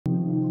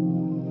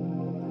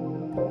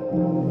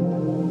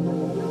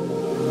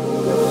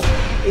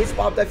It's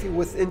Bob Duffy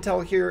with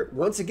Intel here,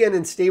 once again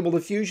in Stable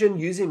Diffusion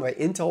using my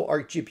Intel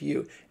Arc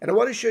GPU. And I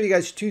want to show you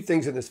guys two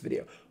things in this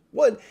video.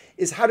 One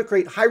is how to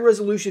create high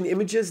resolution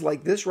images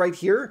like this right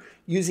here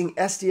using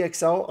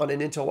SDXL on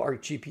an Intel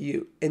Arc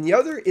GPU. And the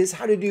other is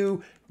how to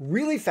do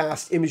really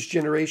fast image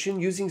generation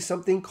using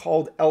something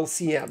called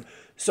LCM.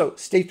 So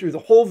stay through the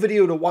whole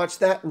video to watch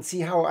that and see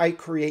how I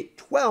create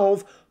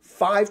 12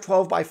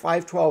 512 by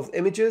 512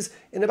 images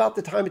in about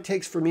the time it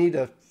takes for me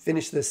to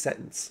finish this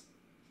sentence.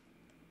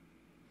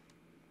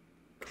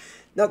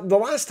 Now, the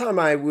last time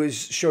I was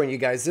showing you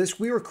guys this,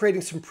 we were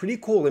creating some pretty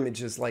cool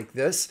images like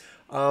this.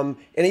 And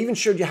I even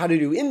showed you how to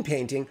do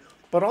in-painting,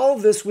 but all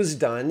of this was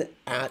done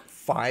at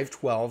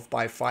 512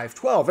 by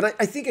 512. And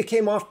I think it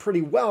came off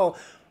pretty well,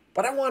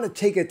 but I want to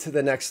take it to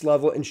the next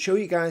level and show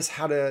you guys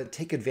how to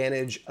take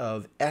advantage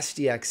of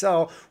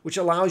SDXL, which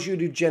allows you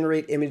to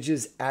generate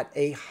images at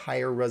a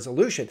higher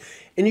resolution.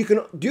 And you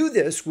can do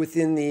this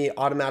within the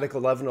automatic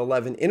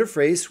 1111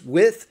 interface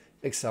with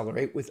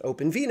Accelerate with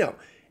OpenVINO.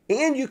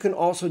 And you can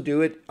also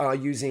do it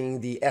using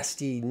the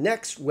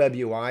SD.Next web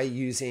UI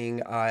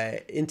using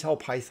Intel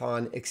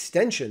Python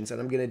extensions.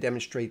 And I'm going to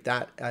demonstrate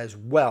that as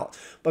well.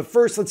 But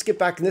first, let's get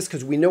back in this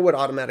because we know what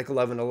automatic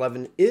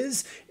 1111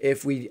 is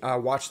if we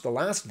watched the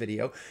last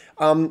video.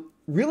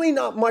 Really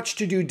not much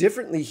to do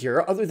differently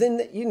here other than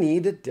that you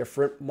need a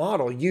different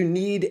model. You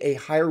need a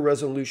higher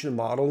resolution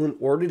model in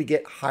order to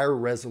get higher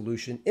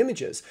resolution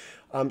images.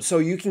 So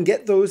you can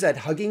get those at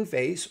Hugging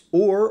Face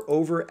or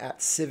over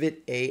at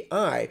Civet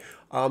AI,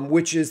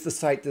 which is the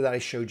site that I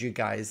showed you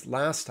guys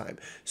last time.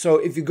 So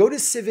if you go to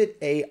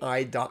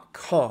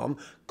civetai.com,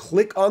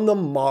 click on the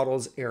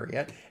models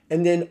area,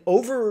 and then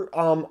over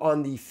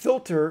on the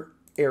filter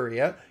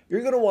area, you're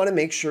going to want to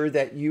make sure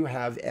that you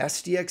have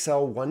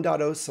SDXL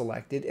 1.0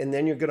 selected, and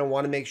then you're going to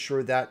want to make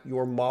sure that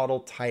your model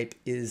type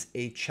is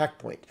a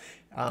checkpoint.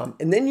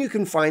 And then you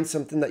can find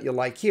something that you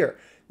like here.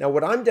 Now,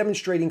 what I'm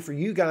demonstrating for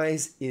you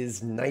guys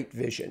is night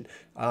vision.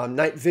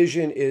 Night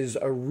vision is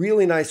a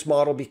really nice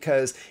model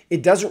because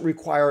it doesn't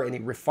require any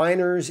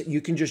refiners.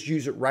 You can just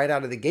use it right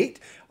out of the gate.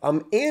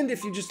 And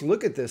if you just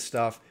look at this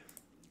stuff,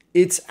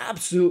 it's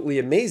absolutely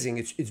amazing.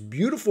 It's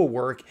beautiful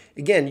work.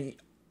 Again,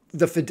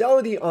 the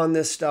fidelity on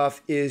this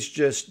stuff is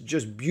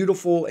just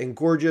beautiful and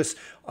gorgeous.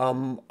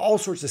 All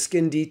sorts of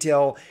skin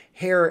detail,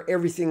 hair,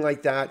 everything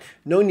like that.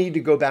 No need to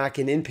go back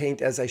and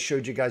in-paint as I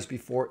showed you guys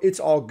before. It's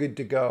all good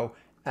to go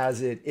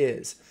as it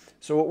is.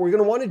 So what we're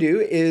going to want to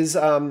do is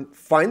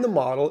find the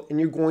model,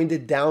 and you're going to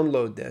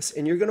download this,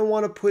 and you're going to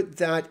want to put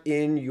that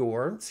in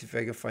your, let's see if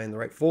I can find the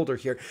right folder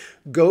here.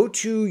 Go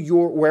to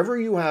your, wherever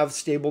you have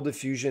Stable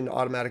Diffusion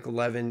Automatic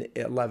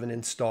 1111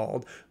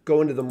 installed, go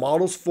into the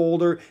models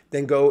folder,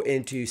 then go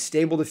into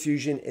Stable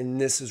Diffusion,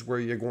 and this is where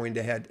you're going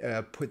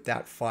to put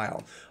that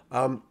file.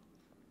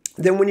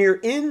 Then when you're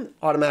in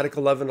Automatic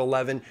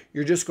 1111,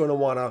 you're just going to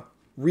want to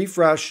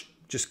refresh.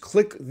 Just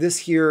click this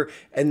here,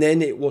 and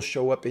then it will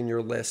show up in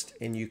your list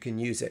and you can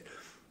use it.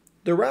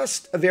 The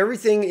rest of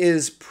everything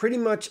is pretty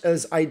much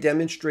as I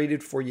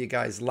demonstrated for you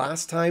guys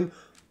last time.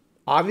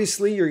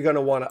 Obviously, you're going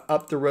to want to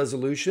up the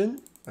resolution.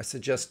 I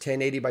suggest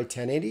 1080 by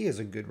 1080 is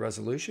a good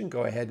resolution.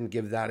 Go ahead and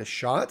give that a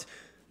shot.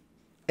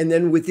 And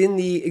then within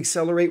the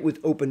Accelerate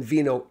with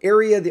OpenVINO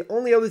area, the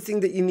only other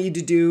thing that you need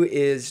to do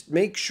is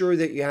make sure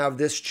that you have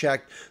this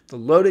checked. The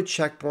loaded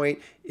checkpoint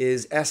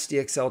is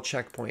SDXL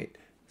checkpoint.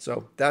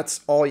 So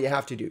that's all you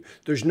have to do.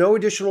 There's no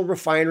additional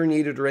refiner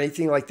needed or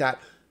anything like that.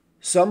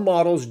 Some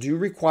models do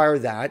require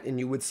that, and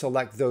you would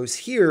select those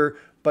here,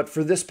 but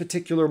for this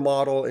particular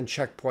model and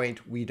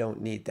checkpoint, we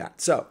don't need that.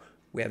 So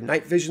we have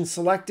night vision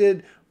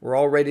selected. We're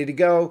all ready to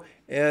go.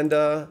 And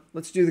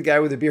let's do the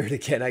guy with the beard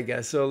again, I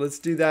guess. So let's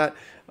do that.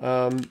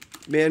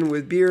 Man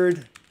with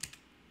beard,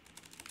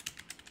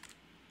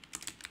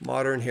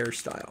 modern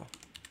hairstyle.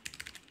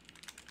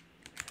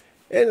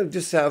 And I'll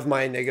just have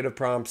my negative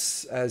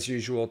prompts as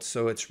usual,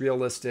 so it's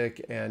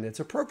realistic and it's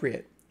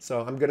appropriate.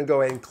 So I'm going to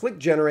go ahead and click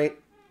generate.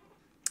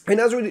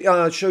 And as we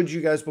showed you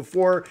guys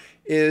before,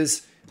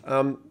 is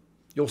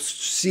you'll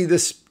see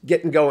this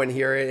getting going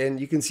here,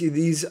 and you can see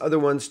these other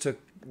ones took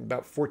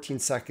about 14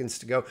 seconds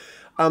to go.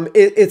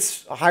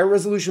 It's a high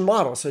resolution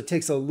model, so it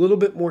takes a little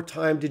bit more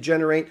time to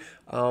generate.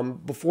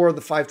 Before the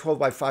 512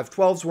 by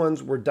 512s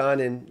ones were done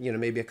in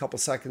maybe a couple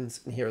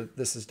seconds, and here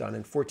this is done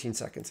in 14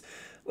 seconds.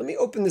 Let me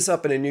open this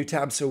up in a new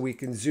tab so we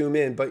can zoom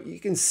in, but you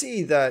can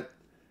see that,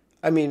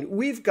 I mean,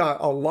 we've got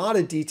a lot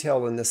of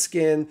detail in the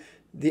skin.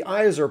 The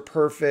eyes are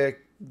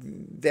perfect.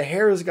 The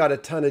hair's got a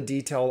ton of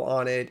detail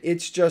on it.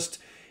 It's just,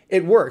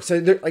 it works. So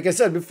there, like I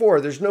said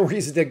before, there's no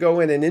reason to go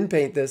in and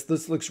in-paint this.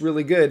 This looks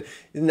really good.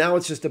 And now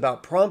it's just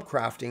about prompt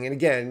crafting. And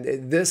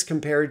again, this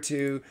compared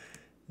to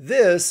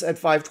this at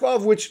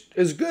 512, which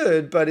is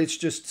good, but it's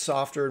just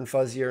softer and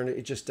fuzzier, and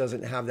it just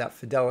doesn't have that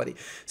fidelity.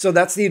 So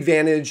that's the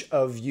advantage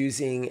of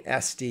using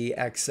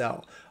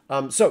SDXL.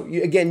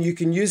 Again, you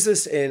can use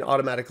this in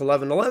Automatic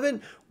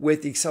 1111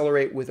 with the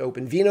Accelerate with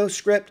OpenVino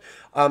script.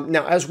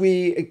 Now, as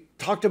we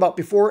talked about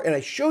before, and I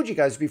showed you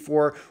guys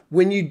before,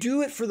 when you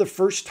do it for the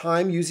first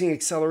time using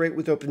Accelerate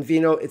with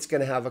OpenVino, it's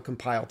going to have a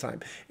compile time.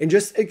 And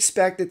just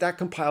expect that that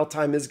compile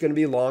time is going to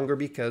be longer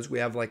because we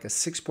have like a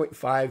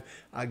 6.5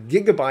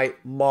 gigabyte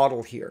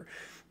model here.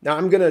 Now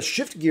I'm going to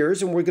shift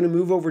gears and we're going to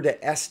move over to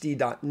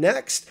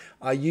SD.Next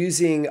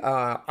using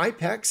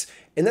IPEX,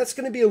 and that's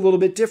going to be a little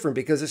bit different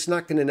because it's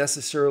not going to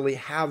necessarily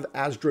have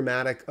as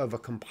dramatic of a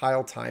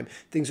compile time.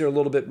 Things are a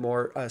little bit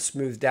more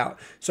smoothed out.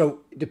 So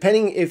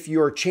depending if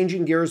you're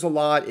changing gears a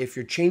lot, if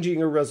you're changing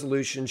your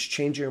resolutions,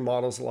 changing your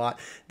models a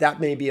lot, that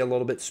may be a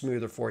little bit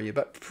smoother for you.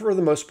 But for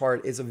the most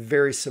part, it's a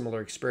very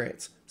similar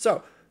experience.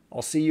 So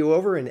I'll see you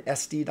over in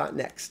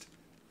SD.Next.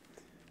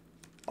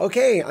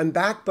 Okay, I'm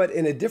back, but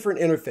in a different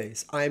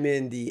interface. I'm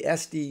in the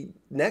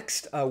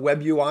SD.Next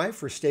web UI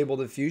for Stable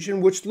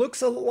Diffusion, which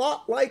looks a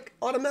lot like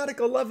Automatic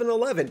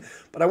 1111.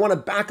 But I want to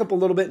back up a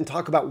little bit and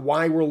talk about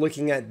why we're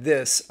looking at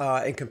this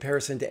in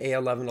comparison to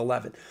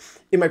A1111.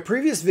 In my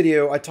previous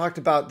video, I talked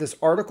about this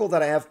article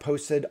that I have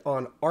posted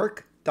on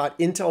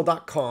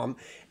arc.intel.com.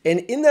 And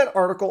in that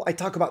article, I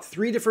talk about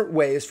 3 different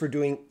ways for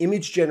doing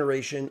image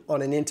generation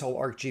on an Intel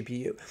Arc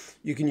GPU.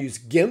 You can use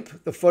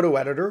GIMP, the photo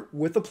editor,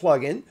 with a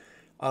plugin.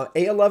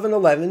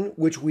 A1111,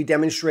 which we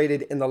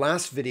demonstrated in the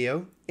last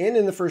video and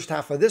in the first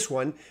half of this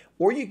one,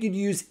 or you could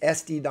use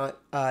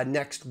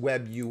SD.Next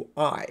web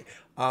UI.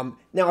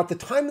 Now, at the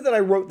time that I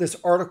wrote this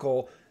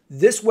article,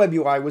 this web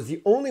UI was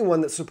the only one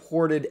that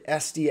supported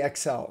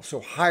SDXL, so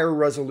higher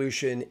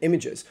resolution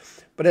images.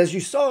 But as you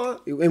saw,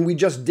 and we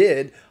just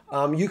did,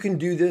 you can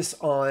do this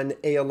on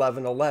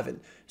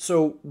A1111.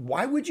 So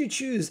why would you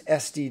choose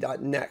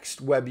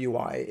SD.Next web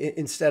UI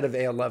instead of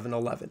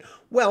A1111?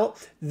 Well,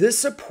 this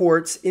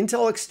supports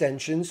Intel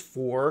extensions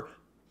for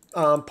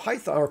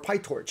Python or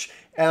PyTorch.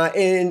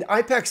 And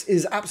IPEX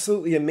is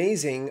absolutely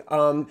amazing.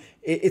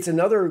 It's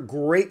another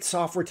great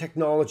software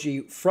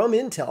technology from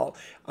Intel.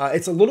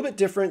 It's a little bit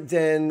different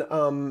than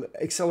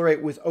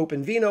Accelerate with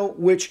OpenVino,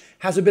 which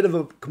has a bit of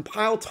a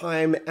compile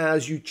time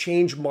as you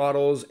change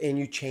models and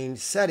you change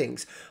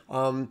settings.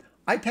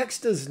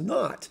 IPEX does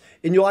not,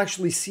 and you'll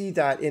actually see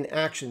that in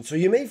action. So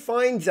you may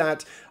find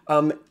that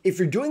if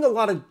you're doing a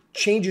lot of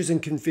changes in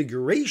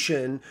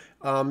configuration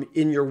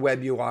in your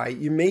web UI,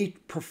 you may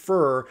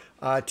prefer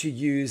to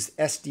use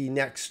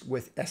SD.Next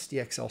with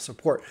SDXL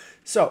support.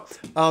 So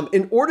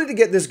in order to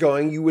get this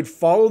going, you would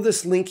follow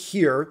this link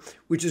here,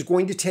 which is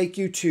going to take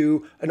you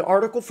to an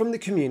article from the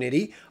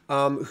community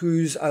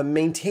who's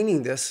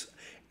maintaining this.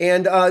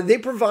 And they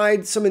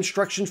provide some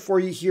instructions for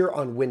you here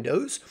on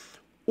Windows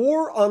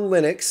or on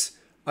Linux,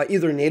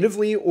 either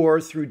natively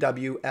or through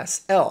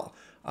WSL.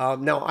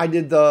 Now, I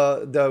did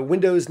the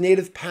Windows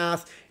native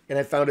path, and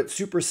I found it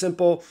super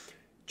simple.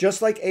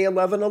 Just like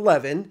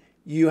A1111,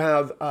 you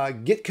have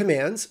git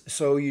commands.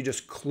 So you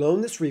just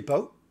clone this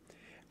repo,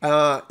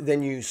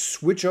 then you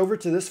switch over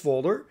to this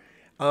folder,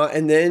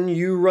 and then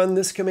you run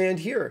this command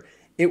here.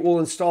 It will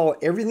install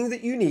everything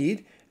that you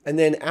need. And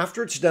then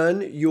after it's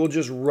done, you'll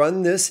just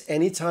run this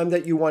anytime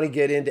that you want to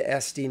get into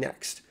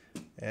SD.Next.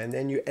 And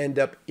then you end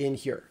up in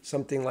here,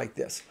 something like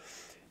this.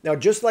 Now,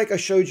 just like I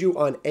showed you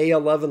on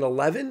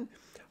A1111,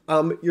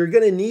 you're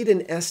going to need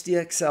an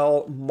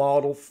SDXL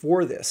model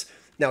for this.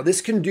 Now,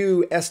 this can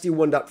do SD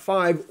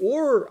 1.5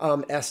 or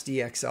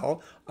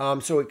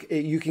SDXL, so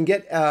you can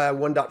get a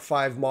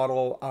 1.5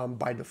 model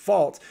by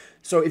default.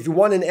 So if you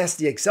want an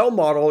SDXL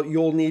model,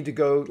 you'll need to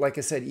go, like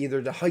I said,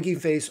 either to Hugging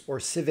Face or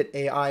Civet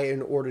AI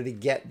in order to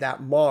get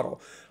that model,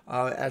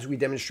 as we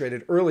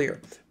demonstrated earlier.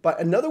 But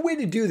another way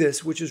to do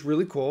this, which is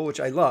really cool, which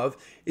I love,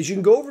 is you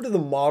can go over to the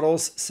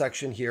Models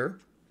section here.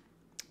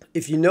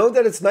 If you know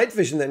that it's night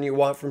vision that you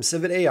want from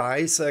Civet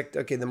AI, select,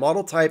 okay, the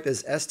model type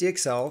is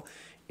SDXL,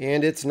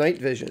 and it's night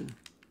vision.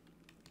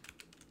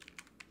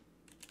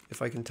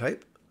 If I can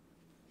type.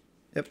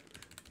 Yep.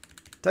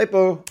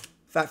 Typo.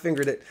 Fat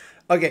fingered it.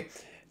 Okay.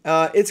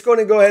 It's going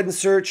to go ahead and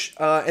search,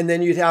 and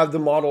then you'd have the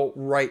model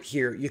right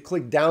here. You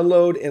click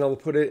download, and it'll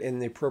put it in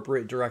the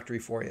appropriate directory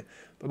for you.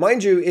 But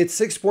mind you, it's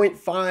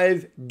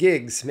 6.5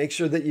 gigs. Make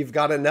sure that you've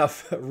got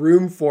enough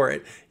room for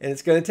it, and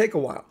it's going to take a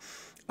while.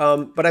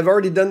 But I've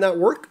already done that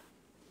work,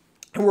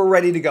 and we're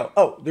ready to go.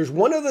 Oh, there's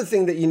one other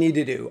thing that you need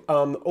to do.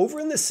 Over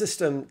in the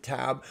System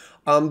tab,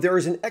 there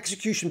is an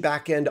Execution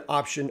Backend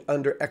option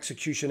under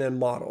Execution and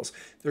Models.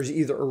 There's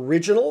either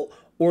Original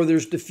or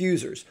there's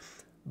Diffusers.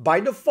 By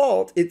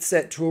default, it's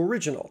set to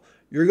Original.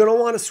 You're going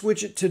to want to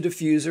switch it to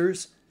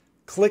Diffusers,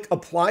 click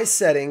Apply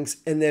Settings,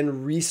 and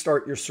then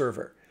restart your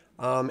server.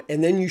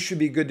 And then you should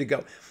be good to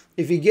go.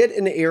 If you get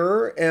an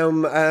error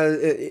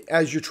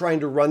as you're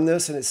trying to run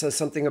this and it says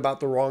something about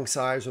the wrong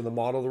size or the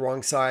model the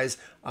wrong size,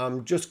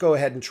 just go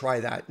ahead and try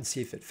that and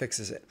see if it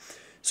fixes it.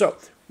 So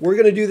we're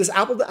going to do this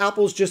apple to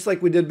apples just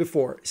like we did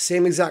before.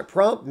 Same exact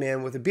prompt,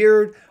 man with a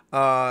beard,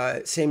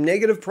 same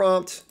negative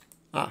prompt,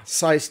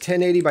 size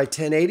 1080 by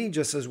 1080,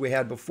 just as we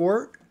had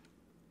before.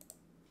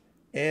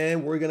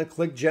 And we're going to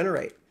click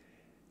generate.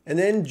 And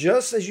then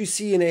just as you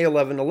see in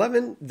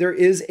A1111, there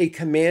is a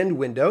command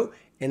window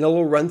and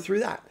it'll run through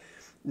that.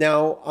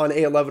 Now on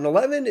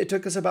A1111, it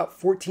took us about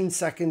 14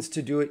 seconds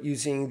to do it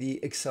using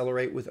the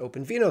accelerate with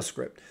OpenVino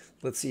script.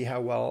 Let's see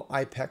how well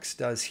IPEX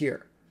does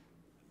here.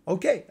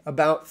 Okay,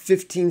 about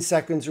 15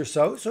 seconds or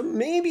so, so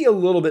maybe a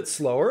little bit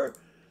slower.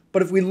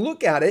 But if we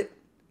look at it,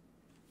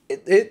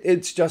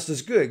 it's just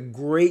as good.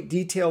 Great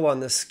detail on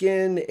the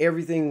skin.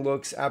 Everything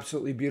looks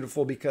absolutely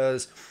beautiful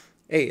because,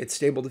 hey, it's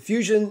Stable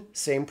Diffusion,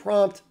 same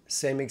prompt,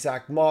 same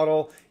exact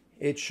model.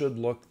 It should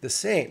look the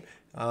same.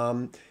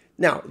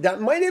 Now,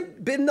 that might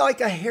have been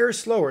like a hair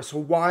slower, so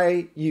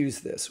why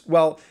use this?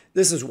 Well,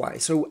 this is why.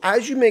 So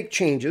as you make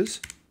changes,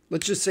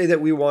 let's just say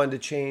that we wanted to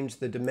change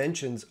the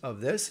dimensions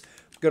of this.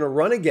 I'm going to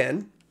run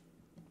again,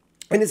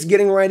 and it's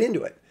getting right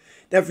into it.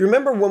 Now, if you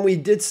remember when we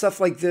did stuff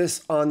like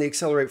this on the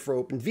Accelerate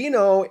for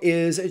OpenVino,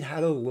 it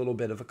had a little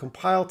bit of a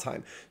compile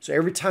time. So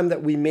every time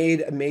that we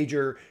made a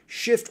major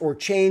shift or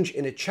change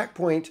in a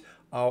checkpoint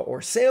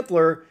or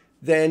sampler,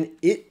 then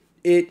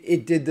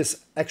it did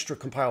this extra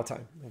compile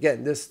time.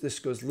 Again, this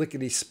goes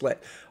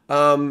lickety-split.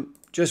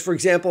 Just for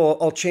example,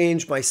 I'll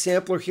change my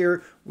sampler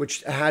here,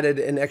 which added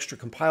an extra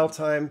compile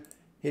time,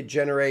 hit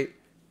generate,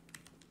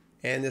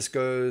 and this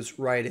goes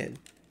right in.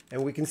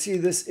 And we can see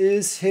this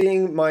is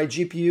hitting my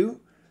GPU.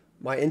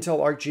 My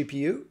Intel Arc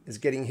GPU is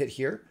getting hit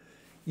here.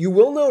 You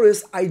will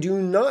notice I do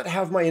not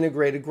have my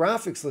integrated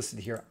graphics listed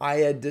here. I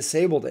had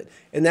disabled it.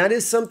 And that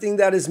is something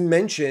that is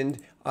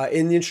mentioned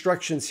in the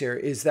instructions here,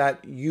 is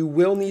that you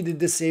will need to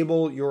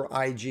disable your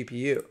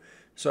iGPU.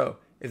 So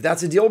if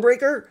that's a deal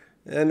breaker,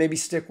 then maybe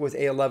stick with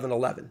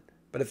A1111.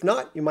 But if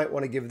not, you might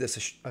want to give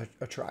this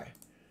a try.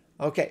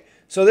 Okay,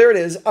 so there it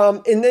is.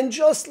 And then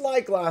just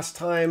like last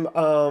time,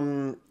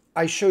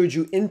 I showed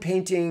you in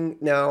painting.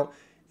 Now,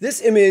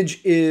 this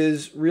image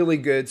is really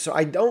good, so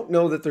I don't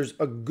know that there's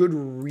a good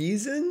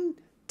reason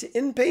to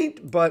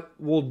inpaint, but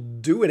we'll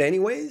do it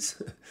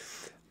anyways.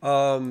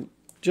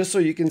 Just so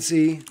you can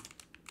see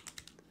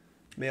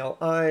male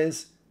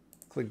eyes,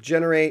 click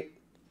generate.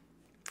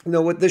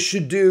 Now what this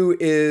should do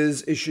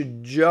is it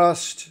should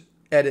just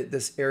edit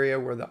this area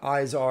where the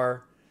eyes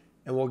are,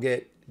 and we'll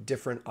get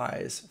different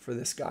eyes for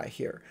this guy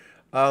here.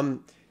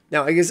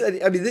 Now, I guess,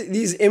 I mean,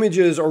 these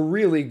images are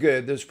really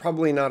good. There's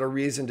probably not a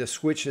reason to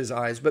switch his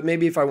eyes, but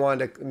maybe if I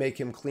wanted to make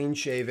him clean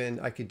shaven,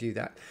 I could do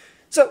that.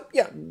 So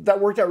yeah,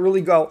 that worked out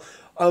really well.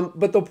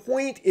 But the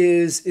point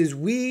is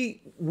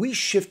we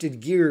shifted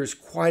gears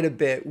quite a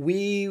bit.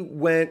 We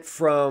went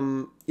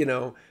from,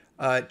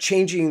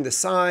 changing the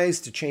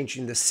size to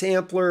changing the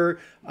sampler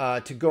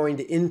to going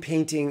to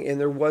in-painting, and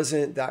there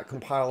wasn't that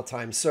compile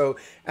time. So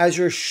as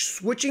you're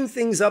switching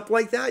things up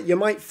like that, you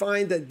might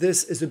find that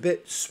this is a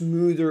bit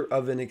smoother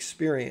of an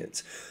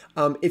experience.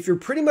 If you're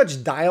pretty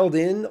much dialed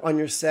in on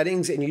your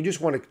settings and you just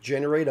want to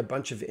generate a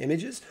bunch of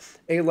images,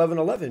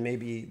 A1111 may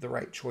be the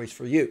right choice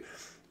for you.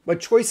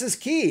 But choice is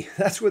key.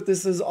 That's what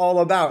this is all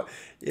about.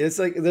 It's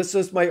like, this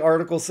is my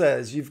article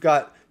says. You've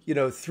got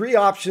 3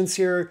 options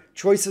here.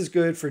 Choice is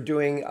good for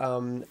doing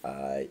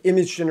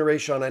image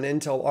generation on an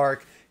Intel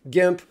Arc,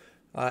 GIMP,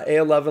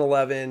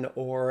 A1111,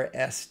 or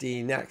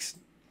SD.Next.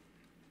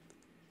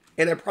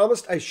 And I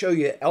promised I'd show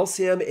you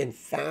LCM and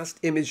fast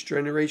image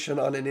generation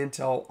on an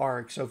Intel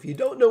Arc. So if you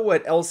don't know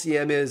what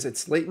LCM is,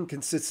 it's Latent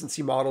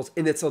Consistency Models,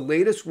 and it's the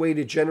latest way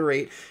to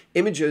generate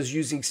images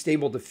using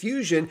Stable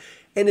Diffusion,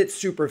 and it's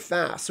super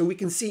fast. So we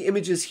can see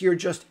images here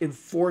just in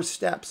 4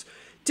 steps.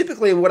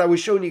 Typically, and what I was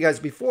showing you guys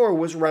before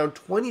was around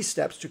 20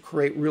 steps to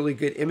create really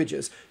good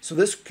images. So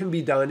this can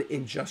be done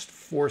in just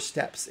 4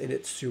 steps, and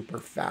it's super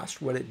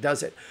fast when it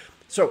does it.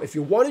 So if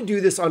you want to do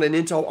this on an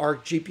Intel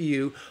Arc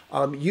GPU,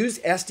 use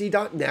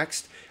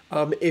SD.Next.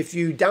 If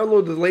you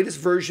download the latest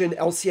version,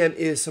 LCM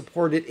is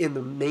supported in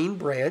the main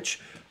branch.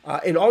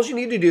 And all you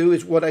need to do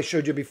is what I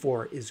showed you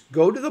before, is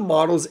go to the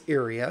models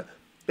area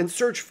and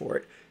search for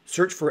it.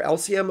 Search for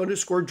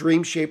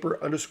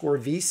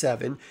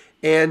LCM_DreamShaper_V7,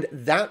 and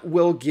that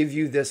will give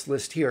you this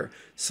list here.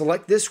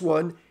 Select this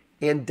one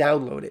and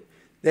download it.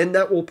 Then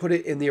that will put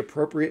it in the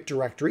appropriate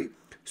directory.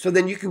 So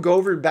then you can go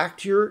over back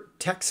to your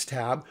text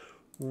tab,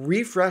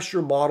 refresh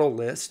your model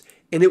list,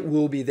 and it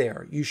will be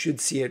there. You should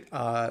see it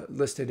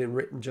listed and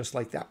written just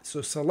like that.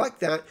 So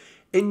select that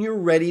and you're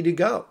ready to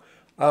go.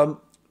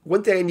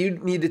 One thing I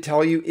need to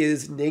tell you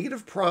is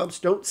negative prompts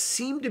don't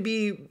seem to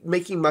be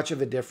making much of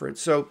a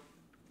difference. So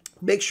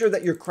make sure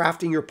that you're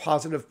crafting your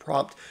positive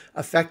prompt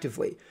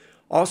effectively.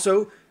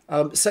 Also,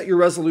 set your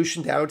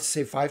resolution down to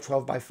say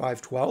 512 by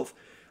 512.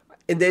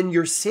 And then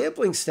your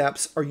sampling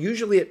steps are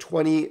usually at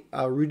 20.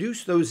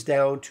 Reduce those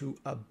down to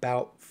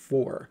about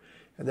 4.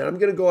 And then I'm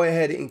going to go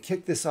ahead and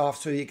kick this off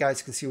so you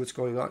guys can see what's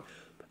going on.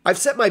 I've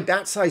set my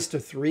batch size to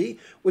 3,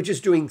 which is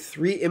doing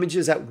 3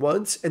 images at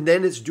once, and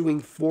then it's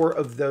doing 4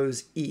 of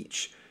those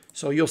each.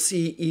 So you'll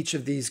see each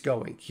of these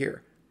going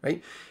here,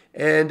 right?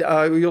 And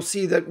you'll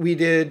see that we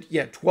did,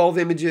 12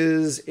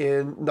 images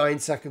in 9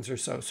 seconds or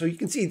so. So you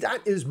can see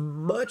that is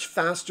much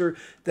faster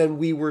than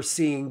we were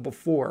seeing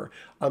before.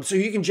 So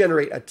you can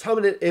generate a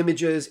ton of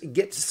images,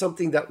 get to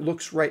something that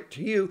looks right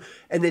to you,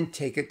 and then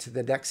take it to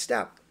the next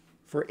step.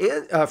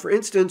 For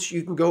instance,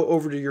 you can go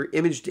over to your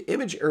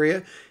image-to-image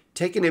area,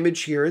 take an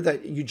image here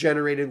that you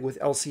generated with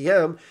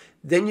LCM,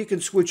 then you can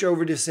switch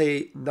over to,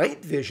 say,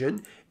 night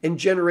vision and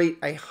generate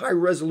a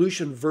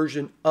high-resolution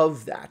version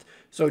of that.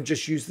 So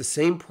just use the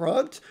same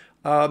prompt,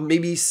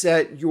 maybe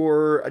set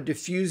your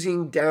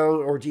diffusing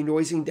down or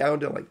denoising down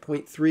to like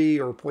 0.3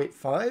 or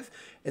 0.5,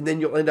 and then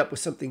you'll end up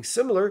with something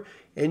similar,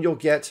 and you'll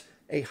get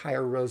a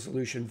higher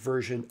resolution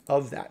version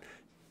of that.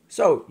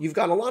 So you've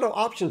got a lot of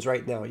options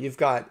right now. You've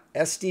got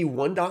SD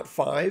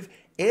 1.5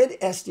 and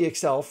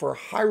SDXL for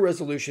high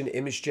resolution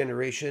image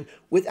generation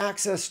with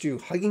access to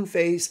Hugging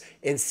Face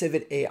and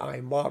Civet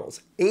AI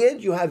models.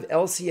 And you have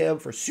LCM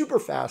for super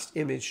fast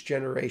image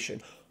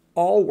generation,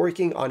 all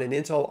working on an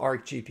Intel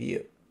Arc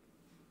GPU.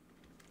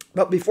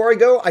 But before I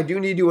go, I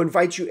do need to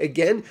invite you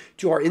again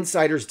to our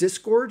Insiders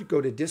Discord. Go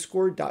to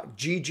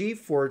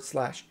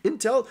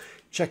discord.gg/Intel.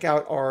 Check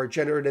out our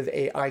generative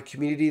AI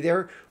community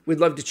there. We'd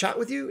love to chat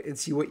with you and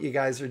see what you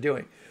guys are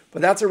doing.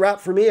 But that's a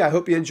wrap for me. I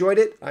hope you enjoyed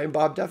it. I'm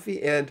Bob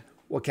Duffy, and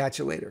we'll catch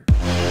you later.